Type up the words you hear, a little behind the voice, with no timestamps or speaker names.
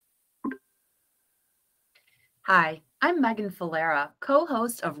Hi, I'm Megan Falera, co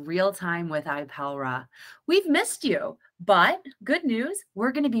host of Real Time with iPelra. We've missed you, but good news,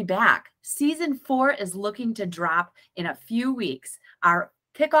 we're going to be back. Season 4 is looking to drop in a few weeks. Our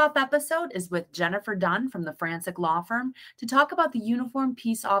kickoff episode is with Jennifer Dunn from the Frantic Law Firm to talk about the Uniformed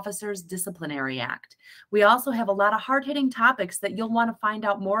Peace Officers Disciplinary Act. We also have a lot of hard hitting topics that you'll want to find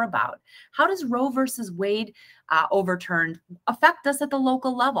out more about. How does Roe versus Wade overturned affect us at the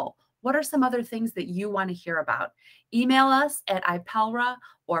local level? What are some other things that you want to hear about? Email us at iPelra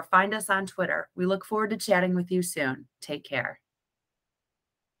or find us on Twitter. We look forward to chatting with you soon. Take care.